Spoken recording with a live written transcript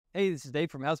Hey, this is Dave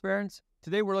from House Barons.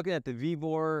 Today we're looking at the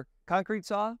Vevor Concrete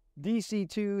Saw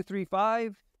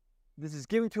DC235. This is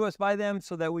given to us by them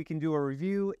so that we can do a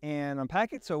review and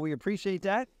unpack it, so we appreciate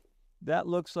that. That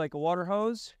looks like a water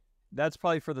hose. That's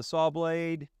probably for the saw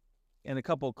blade, and a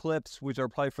couple clips, which are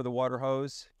probably for the water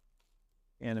hose,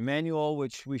 and a manual,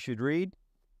 which we should read.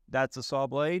 That's a saw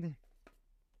blade,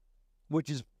 which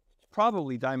is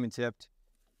probably diamond tipped.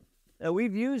 Now,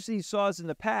 we've used these saws in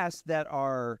the past that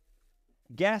are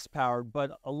gas powered,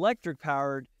 but electric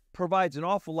powered provides an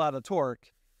awful lot of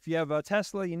torque. If you have a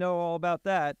Tesla, you know all about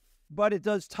that, but it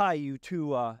does tie you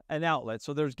to an outlet,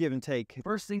 so there's give and take.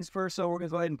 First things first, so we're going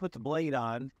to go ahead and put the blade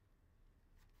on.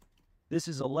 This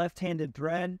is a left-handed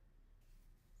thread.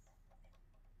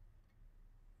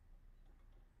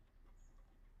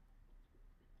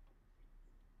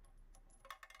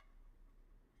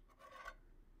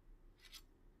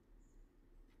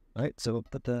 All right, so we'll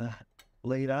put the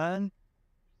blade on.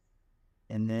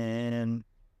 And then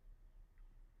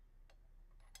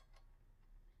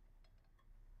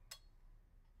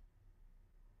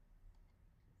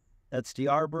that's the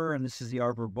arbor, and this is the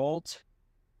arbor bolt.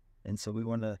 And so we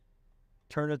want to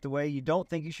turn it the way you don't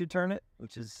think you should turn it,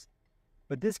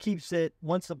 but this keeps it,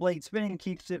 once the blade's spinning,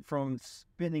 keeps it from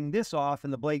spinning this off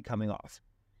and the blade coming off.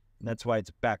 And that's why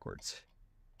it's backwards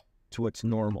to what's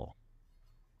normal.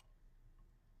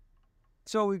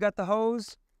 So we've got the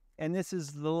hose, and this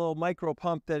is the little micro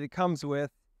pump that it comes with.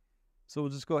 So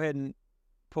we'll just go ahead and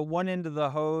put one end of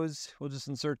the hose. We'll just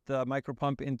insert the micro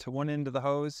pump into one end of the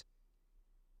hose.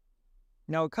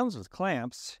 Now it comes with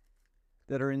clamps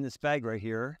that are in this bag right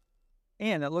here.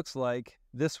 And it looks like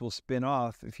this will spin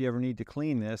off if you ever need to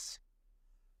clean this.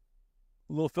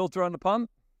 A little filter on the pump.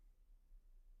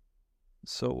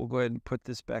 So we'll go ahead and put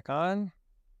this back on.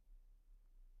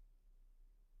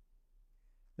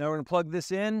 Now we're going to plug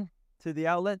this in to the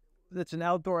outlet. That's an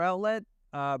outdoor outlet.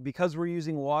 Because we're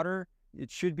using water, it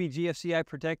should be GFCI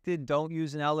protected. Don't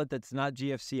use an outlet that's not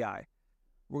GFCI.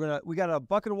 We got a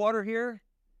bucket of water here,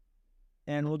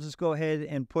 and we'll just go ahead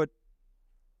and put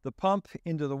the pump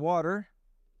into the water.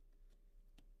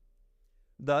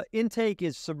 The intake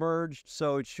is submerged,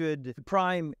 so it should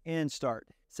prime and start.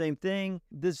 Same thing.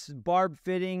 This barb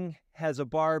fitting has a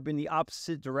barb in the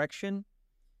opposite direction.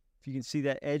 If you can see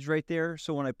that edge right there.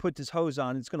 So when I put this hose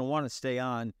on, it's going to want to stay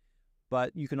on,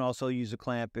 but you can also use a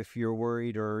clamp if you're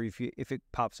worried or if it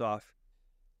pops off.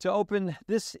 To open,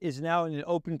 this is now in an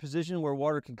open position where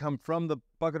water can come from the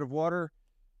bucket of water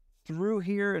through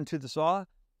here into the saw.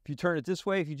 If you turn it this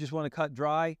way, if you just want to cut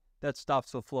dry, that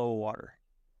stops the flow of water.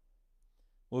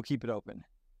 We'll keep it open.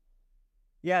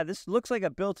 Yeah, this looks like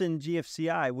a built-in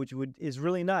GFCI, which is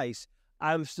really nice.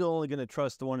 I'm still only going to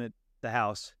trust the one at the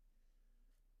house.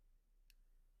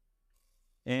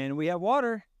 And we have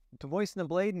water to moisten the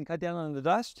blade and cut down on the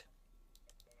dust.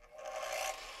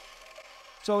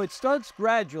 So it starts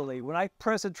gradually. When I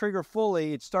press the trigger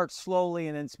fully, it starts slowly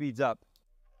and then speeds up.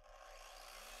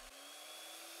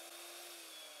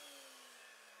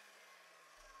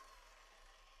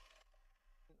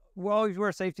 We'll always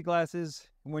wear safety glasses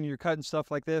when you're cutting stuff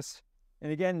like this.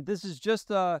 And again, this is just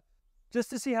to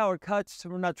see how it cuts.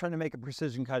 We're not trying to make a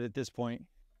precision cut at this point.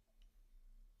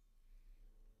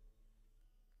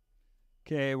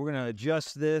 Okay, we're going to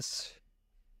adjust this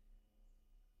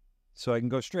so I can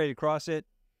go straight across it.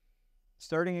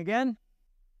 Starting again.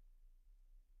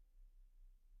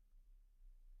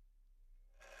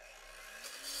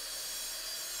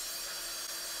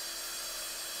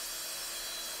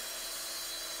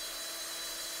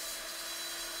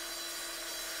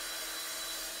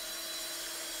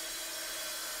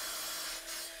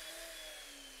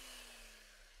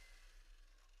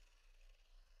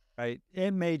 Right, it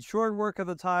made short work of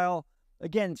the tile.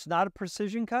 Again, it's not a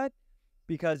precision cut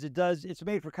because it's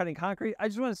made for cutting concrete. I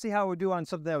just want to see how it would do on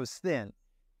something that was thin.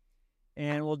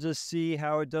 And we'll just see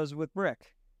how it does with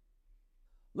brick.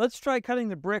 Let's try cutting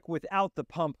the brick without the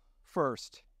pump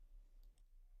first.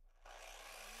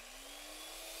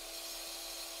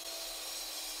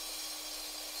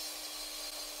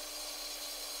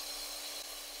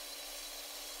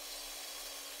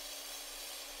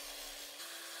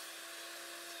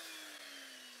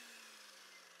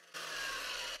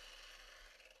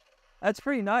 That's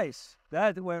pretty nice.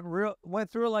 That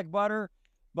went through it like butter,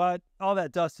 but all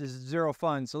that dust is zero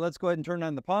fun. So let's go ahead and turn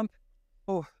on the pump.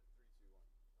 Oh,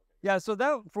 yeah. So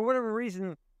that, for whatever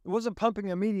reason, it wasn't pumping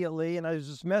immediately, and I was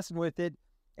just messing with it.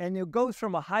 And it goes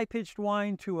from a high-pitched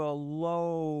whine to a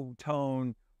low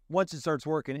tone once it starts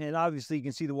working. And obviously, you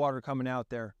can see the water coming out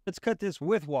there. Let's cut this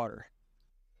with water.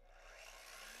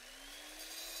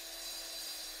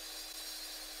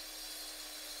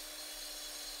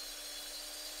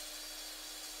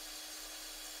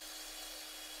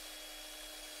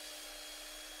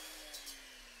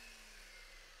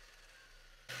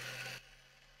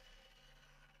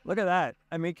 Look at that.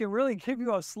 I mean, it can really give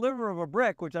you a sliver of a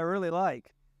brick, which I really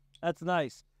like. That's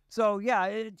nice. So yeah,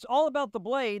 it's all about the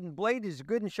blade, and blade is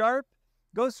good and sharp.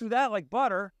 Goes through that like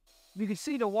butter. You can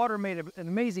see the water made an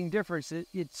amazing difference.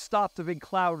 It stopped a big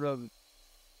cloud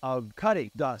of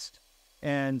cutting dust.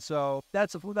 And so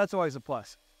that's always a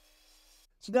plus.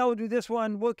 So now we'll do this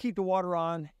one. We'll keep the water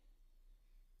on,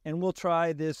 and we'll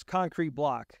try this concrete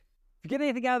block. If you get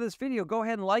anything out of this video, go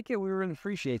ahead and like it. We really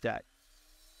appreciate that.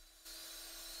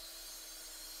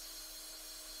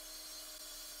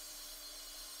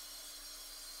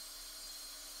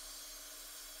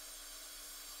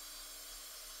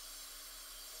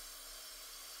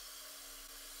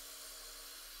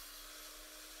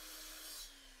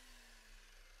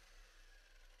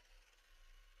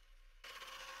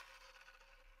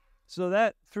 So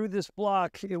that through this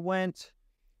block, it went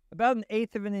about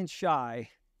 1/8 of an inch shy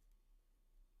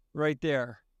right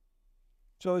there.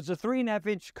 So it's a 3.5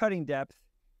 inch cutting depth.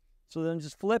 So then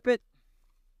just flip it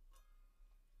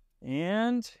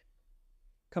and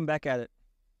come back at it.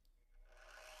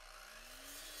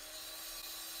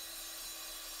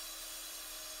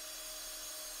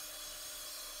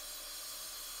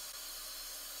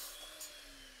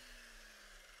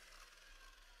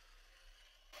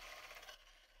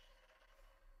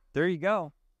 There you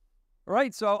go. All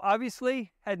right, so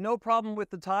obviously had no problem with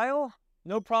the tile,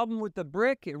 no problem with the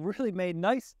brick. It really made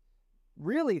nice,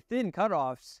 really thin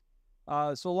cutoffs.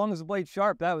 So long as the blade's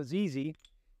sharp, that was easy.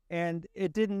 And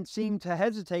it didn't seem to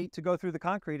hesitate to go through the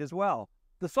concrete as well.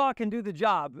 The saw can do the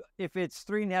job if it's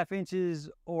 3.5 inches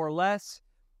or less.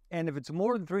 And if it's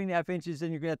more than 3.5 inches,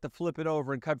 then you're gonna have to flip it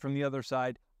over and cut from the other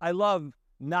side. I love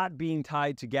not being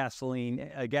tied to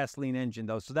a gasoline engine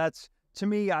though. So that's, to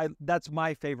me, that's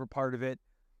my favorite part of it.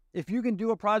 If you can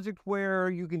do a project where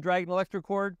you can drag an electric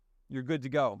cord, you're good to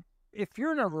go. If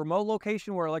you're in a remote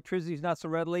location where electricity is not so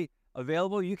readily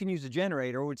available, you can use a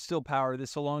generator, which still power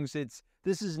this, so long as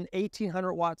this is an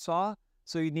 1800 watt saw,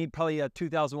 so you need probably a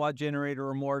 2000 watt generator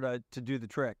or more to do the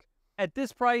trick. At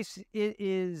this price, it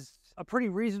is a pretty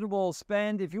reasonable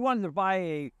spend. If you wanted to buy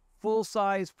a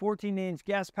full-size 14-inch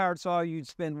gas-powered saw, you'd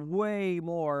spend way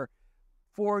more.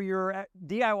 For your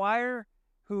DIYer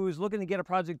who's looking to get a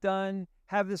project done,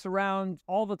 have this around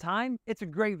all the time, it's a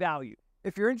great value.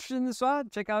 If you're interested in the saw,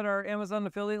 check out our Amazon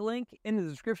affiliate link in the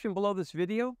description below this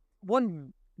video.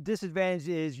 One disadvantage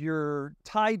is you're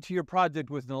tied to your project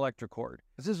with an electric cord.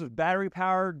 If this was battery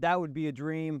powered, that would be a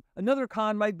dream. Another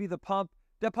con might be the pump.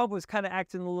 That pump was kind of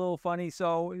acting a little funny,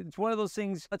 so it's one of those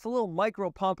things. It's a little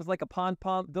micro pump. It's like a pond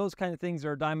pump. Those kind of things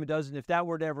are a dime a dozen if that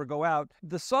were to ever go out.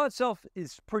 The saw itself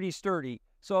is pretty sturdy.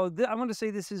 So I'm going to say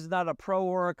this is not a pro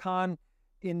or a con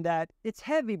in that it's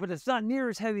heavy, but it's not near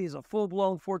as heavy as a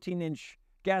full-blown 14-inch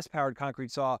gas-powered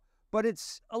concrete saw. But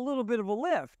it's a little bit of a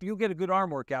lift. You'll get a good arm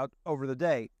workout over the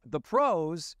day. The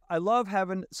pros, I love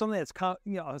having something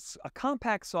that's a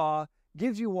compact saw,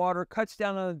 gives you water, cuts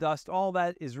down on the dust. All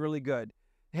that is really good.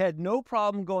 It had no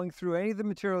problem going through any of the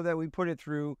material that we put it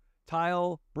through,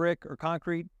 tile, brick, or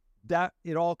concrete. That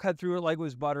it all cut through it like it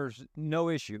was butter, no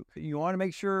issue. You want to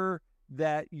make sure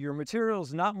that your material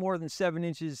is not more than 7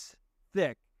 inches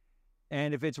thick.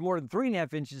 And if it's more than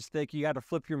 3.5 inches thick, you got to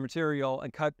flip your material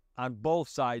and cut on both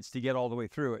sides to get all the way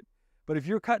through it. But if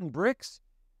you're cutting bricks,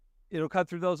 it'll cut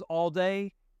through those all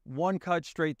day, one cut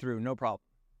straight through, no problem.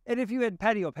 And if you had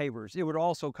patio pavers, it would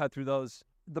also cut through those.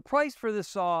 The price for this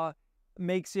saw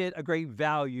makes it a great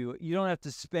value. You don't have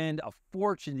to spend a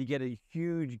fortune to get a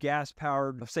huge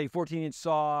gas-powered, say, 14-inch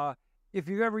saw. If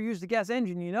you've ever used a gas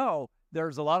engine, you know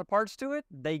there's a lot of parts to it.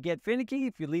 They get finicky.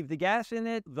 If you leave the gas in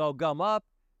it, they'll gum up.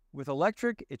 With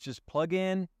electric, it's just plug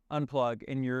in, unplug,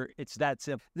 and it's that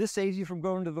simple. This saves you from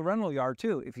going to the rental yard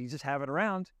too, if you just have it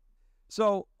around.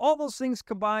 So all those things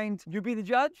combined, you be the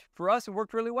judge. For us, it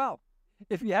worked really well.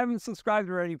 If you haven't subscribed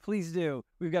already, please do.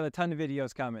 We've got a ton of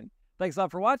videos coming. Thanks a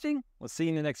lot for watching. We'll see you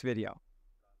in the next video.